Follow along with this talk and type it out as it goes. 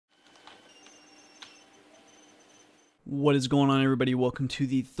What is going on, everybody? Welcome to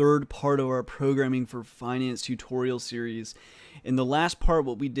the third part of our Programming for Finance tutorial series. In the last part,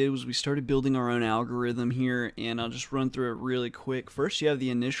 what we did was we started building our own algorithm here, and I'll just run through it really quick. First, you have the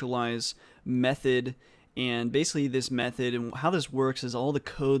Initialize method, and basically this method and how this works is all the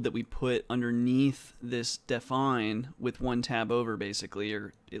code that we put underneath this define with one tab over, basically,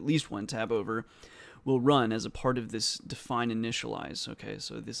 or at least one tab over, will run as a part of this define initialize. Okay,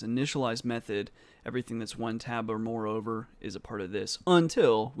 so this initialize method, everything that's one tab or more over is a part of this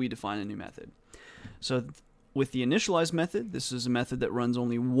until we define a new method. So with the initialize method, this is a method that runs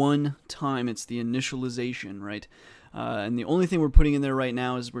only one time. It's the initialization, right? And the only thing we're putting in there right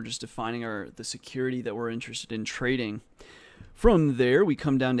now is we're just defining the security that we're interested in trading. From there, we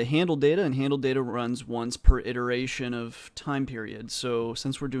come down to handle data, and handle data runs once per iteration of time period. So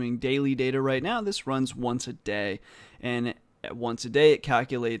since we're doing daily data right now, this runs once a day. And at once a day, it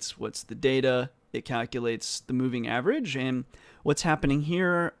calculates what's the data, it calculates the moving average, and what's happening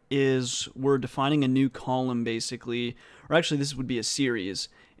here is we're defining a new column, basically, or actually this would be a series,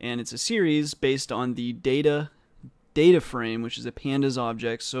 and it's a series based on the data frame, which is a pandas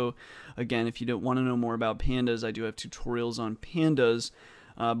object. So again, if you don't want to know more about pandas, I do have tutorials on pandas.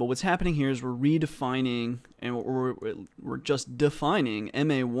 But what's happening here is we're redefining, and we're just defining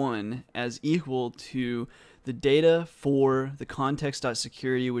MA1 as equal to the data for the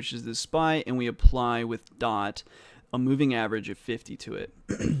context.security, which is the SPY, and we apply with dot a moving average of 50 to it.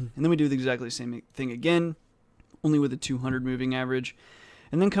 And then we do exactly the same thing again, only with a 200 moving average.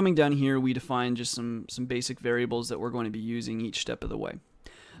 And then coming down here, we define just some basic variables that we're going to be using each step of the way.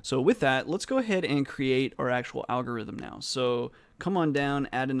 So with that, let's go ahead and create our actual algorithm now. So come on down,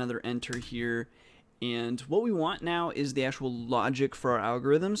 add another enter here. And what we want now is the actual logic for our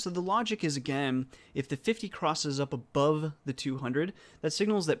algorithm. So the logic is, again, if the 50 crosses up above the 200, that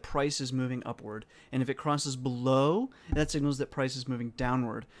signals that price is moving upward. And if it crosses below, that signals that price is moving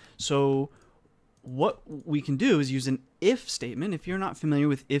downward. So what we can do is use an if statement. If you're not familiar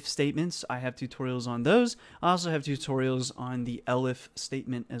with if statements, I have tutorials on those. I also have tutorials on the elif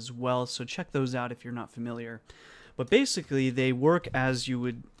statement as well, so check those out if you're not familiar. But basically, they work as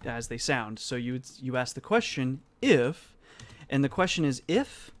they sound. So you ask the question if, and the question is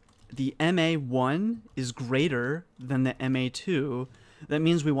if the MA1 is greater than the MA2, that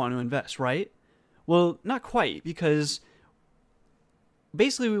means we want to invest, right? Well, not quite, because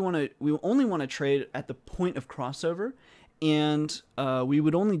basically we only want to trade at the point of crossover, and we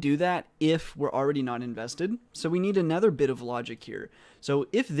would only do that if we're already not invested. So we need another bit of logic here. So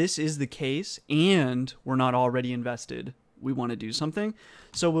if this is the case and we're not already invested, we want to do something.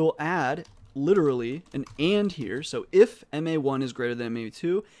 So we'll add literally an and here. So if MA1 is greater than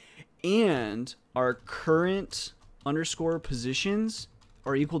MA2 and our current underscore positions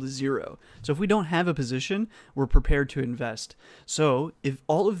are equal to 0. So if we don't have a position, we're prepared to invest. So if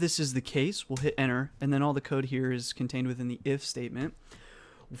all of this is the case, we'll hit enter, and then all the code here is contained within the if statement.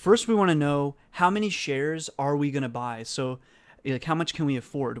 First, we want to know how many shares are we going to buy. So like, how much can we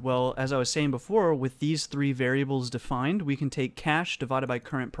afford? Well, as I was saying before, with these three variables defined, we can take cash divided by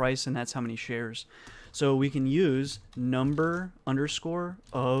current price, and that's how many shares. So we can use number underscore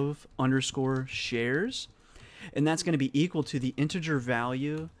of underscore shares, and that's going to be equal to the integer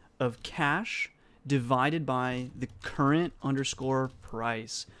value of cash divided by the current underscore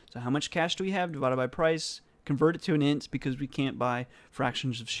price. So how much cash do we have divided by price? Convert it to an int because we can't buy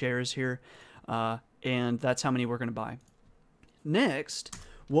fractions of shares here. And that's how many we're going to buy. Next,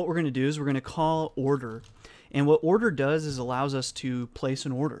 what we're going to do is we're going to call order. And what order does is allows us to place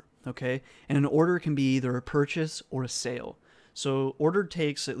an order. Okay? And an order can be either a purchase or a sale. So order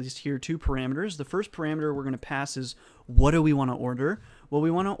takes, at least here, two parameters. The first parameter we're going to pass is what do we want to order? Well,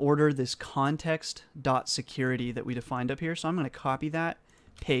 we want to order this context.security that we defined up here. So I'm going to copy that,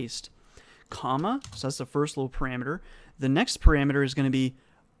 paste, comma. So that's the first little parameter. The next parameter is going to be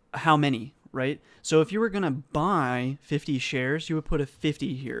how many, right? So if you were going to buy 50 shares, you would put a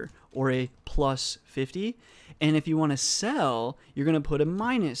 50 here, or a plus 50. And if you want to sell, you're going to put a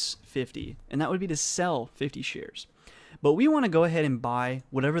minus 50. And that would be to sell 50 shares. But we want to go ahead and buy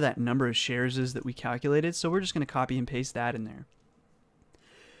whatever that number of shares is that we calculated, so we're just going to copy and paste that in there.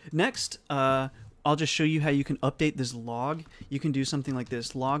 Next, I'll just show you how you can update this log. You can do something like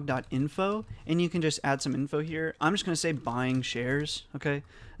this, log.info, and you can just add some info here. I'm just going to say buying shares, okay?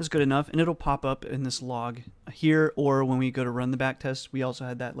 That's good enough, and it'll pop up in this log here, or when we go to run the back test, we also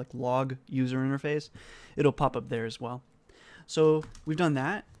had that like log user interface. It'll pop up there as well. So we've done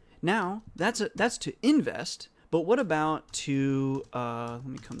that. Now, that's to invest. But what about to, let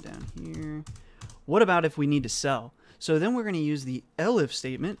me come down here. What about if we need to sell? So then we're going to use the elif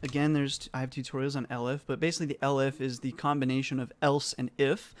statement. Again, I have tutorials on elif, but basically the elif is the combination of else and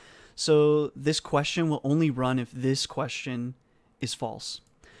if. So this question will only run if this question is false.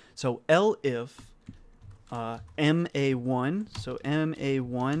 So elif MA1, so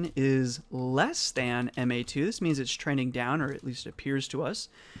MA1 is less than MA2. This means it's trending down, or at least appears to us.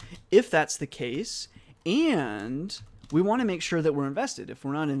 If that's the case, and we want to make sure that we're invested. If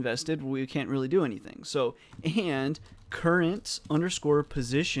we're not invested, we can't really do anything. So, and current underscore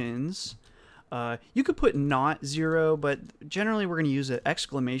positions, you could put not 0, but generally we're going to use an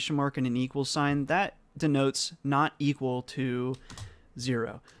exclamation mark and an equal sign. That denotes not equal to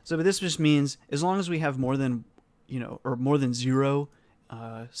 0. So but this just means as long as we have more than, or more than 0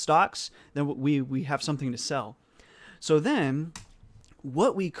 stocks, then we have something to sell. So then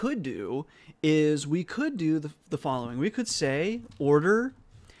what we could do is we could do the following. We could say order,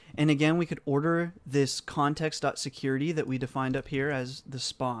 and again we could order this context.security that we defined up here as the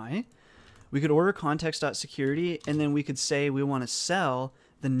SPY. We could order context.security, and then we could say we want to sell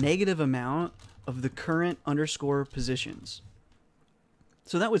the negative amount of the current underscore positions.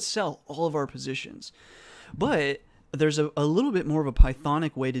 So that would sell all of our positions. But there's a little bit more of a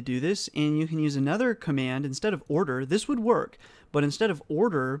Pythonic way to do this, and you can use another command instead of order. This would work, but instead of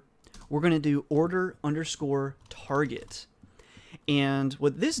order, we're going to do order underscore target. And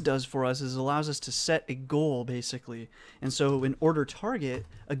what this does for us is allows us to set a goal, basically. And so in order target,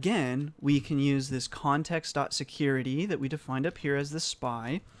 again, we can use this context.security that we defined up here as the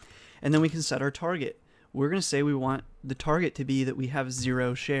SPY, and then we can set our target. We're going to say we want the target to be that we have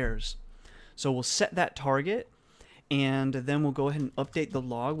 0 shares. So we'll set that target, and then we'll go ahead and update the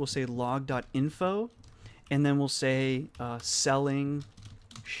log. We'll say log.info, and then we'll say selling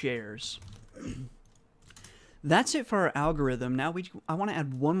shares. That's it for our algorithm. Now I want to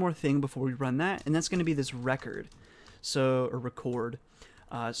add one more thing before we run that, and that's going to be this record. Or record.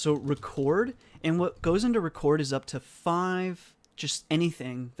 So record, and what goes into record is up to 5, just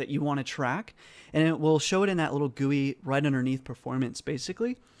anything that you want to track, and it will show it in that little GUI right underneath performance,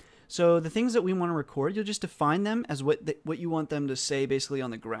 basically. So the things that we want to record, you'll just define them as what you want them to say basically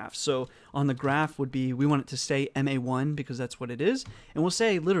on the graph. So on the graph would be, we want it to say MA1 because that's what it is. And we'll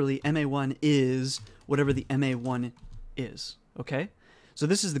say literally MA1 is whatever the MA1 is, okay? So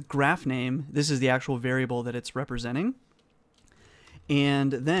this is the graph name. This is the actual variable that it's representing.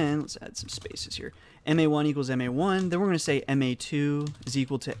 And then let's add some spaces here. MA1 equals MA1. Then we're going to say MA2 is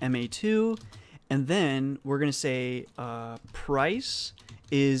equal to MA2. And then we're going to say price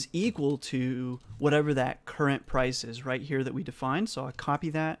is equal to whatever that current price is right here that we defined. So I copy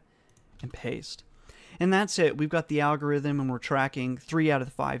that and paste. And that's it. We've got the algorithm, and we're tracking 3 out of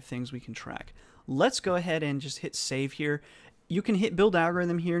the 5 things we can track. Let's go ahead and just hit save here. You can hit build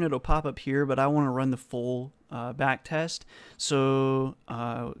algorithm here and it'll pop up here, but I want to run the full back test. So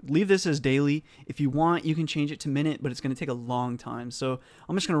leave this as daily. If you want, you can change it to minute, but it's going to take a long time. So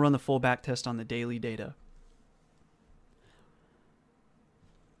I'm just going to run the full back test on the daily data.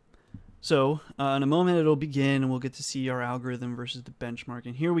 So in a moment it'll begin, and we'll get to see our algorithm versus the benchmark.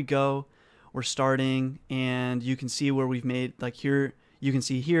 And here we go. We're starting, and you can see where we've made, like here, you can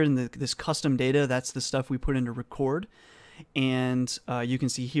see here in this custom data, that's the stuff we put into record. And you can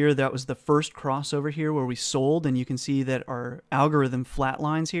see here that was the first crossover here where we sold, and you can see that our algorithm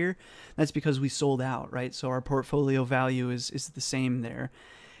flatlines here. That's because we sold out, right? So our portfolio value is the same there.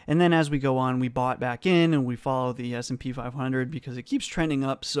 And then as we go on, we bought back in, and we follow the S&P 500 because it keeps trending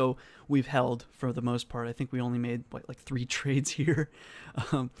up. So we've held for the most part. I think we only made like 3 trades here.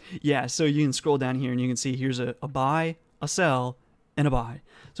 Yeah, so you can scroll down here and you can see here's a buy, a sell, and a buy.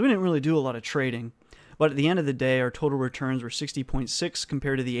 So we didn't really do a lot of trading. But at the end of the day, our total returns were 60.6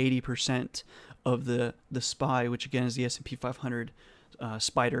 compared to the 80% of the SPY, which again is the S&P 500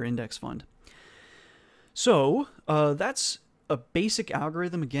 Spider Index Fund. So that's a basic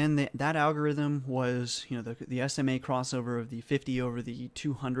algorithm. Again, that algorithm was, the SMA crossover of the 50 over the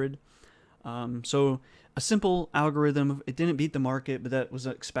 200. So a simple algorithm. It didn't beat the market, but that was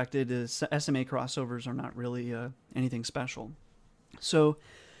expected. SMA crossovers are not really anything special. So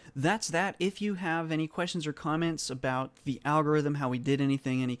that's that. If you have any questions or comments about the algorithm, how we did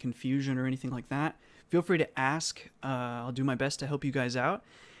anything, any confusion or anything like that, feel free to ask. I'll do my best to help you guys out.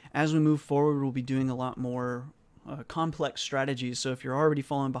 As we move forward, we'll be doing a lot more complex strategies. So if you're already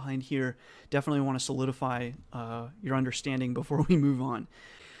falling behind here, definitely want to solidify your understanding before we move on.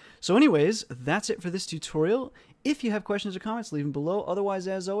 So anyways, that's it for this tutorial. If you have questions or comments, leave them below. Otherwise,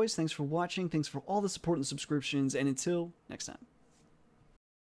 as always, thanks for watching. Thanks for all the support and subscriptions. And until next time.